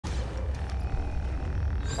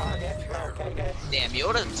Damn,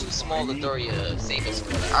 Yoda too small to throw your saber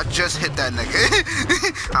sword. I just hit that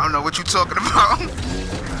nigga. I don't know what you talking about.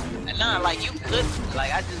 Nah, like you could,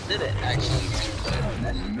 like I just did it actually.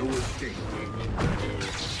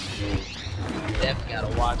 Definitely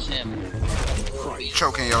gotta watch him.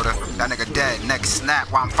 Choking Yoda. That nigga dead. Next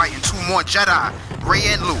snap while I'm fighting two more Jedi. Rey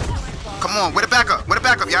and Luke. Come on, where the backup? Where the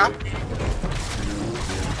backup, y'all?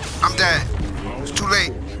 I'm dead. It's too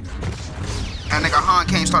late. That nigga Han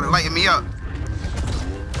came started lighting me up.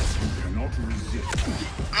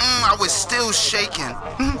 I was still shaking.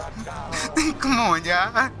 Come on,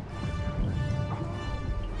 y'all.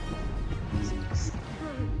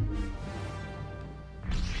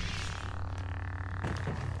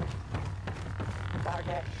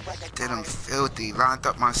 Did him filthy. Lined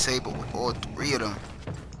up my saber with all three of them.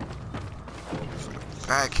 For the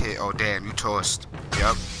back hit. Oh, damn, you tossed.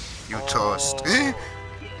 Yup. You tossed.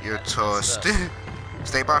 You're tossed.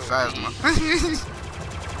 Stay by Phasma.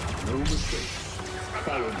 No mistake.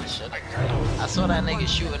 Follow me. I saw that nigga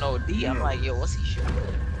shooting OD. I'm like, yo, what's he shooting?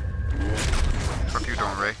 Fuck you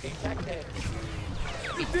doing, Ray?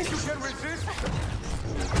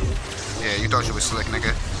 Yeah, you thought you was slick,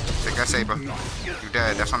 nigga. Take that saber. You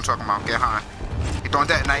dead. That's what I'm talking about. Get high. You throwing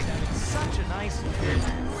that night? Such a nice.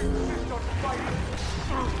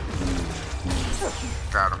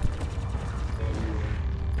 Got him.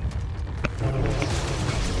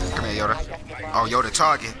 Come here, Yoda. Oh, Yoda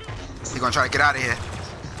target. He gonna try to get out of here.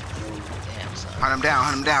 Damn, son. Hunt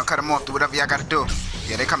him down, cut him off, do whatever y'all gotta do.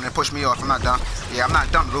 Yeah, they coming to push me off. I'm not dumb. Yeah, I'm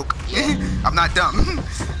not dumb, Luke. I'm not dumb.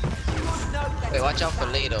 Wait, watch out for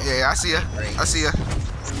Leto. Yeah, I see ya. I see ya.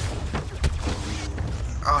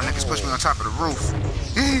 Oh, niggas pushed me on top of the roof.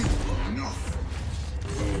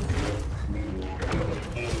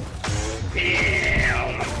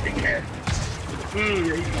 Damn, dickhead.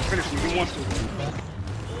 Yeah, he's gonna finish me. He wants to.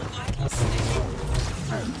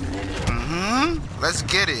 Let's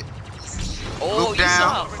get it. Oh, Luke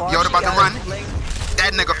down. Yoda about to run.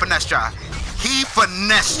 That nigga finesse y'all. He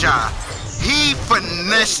finesse y'all. He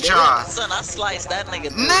finesse y'all. Son, I sliced that nigga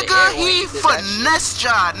through Nigga, the air he finesse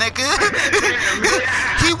y'all, nigga.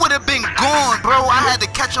 He would have been gone, bro. I had to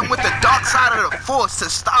catch him with the dark side of the force to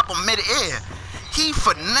stop him mid-air. He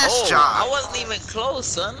finessed y'all. I wasn't even close,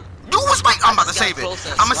 son. You was like, I'm about to save it.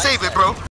 I'ma save it, bro.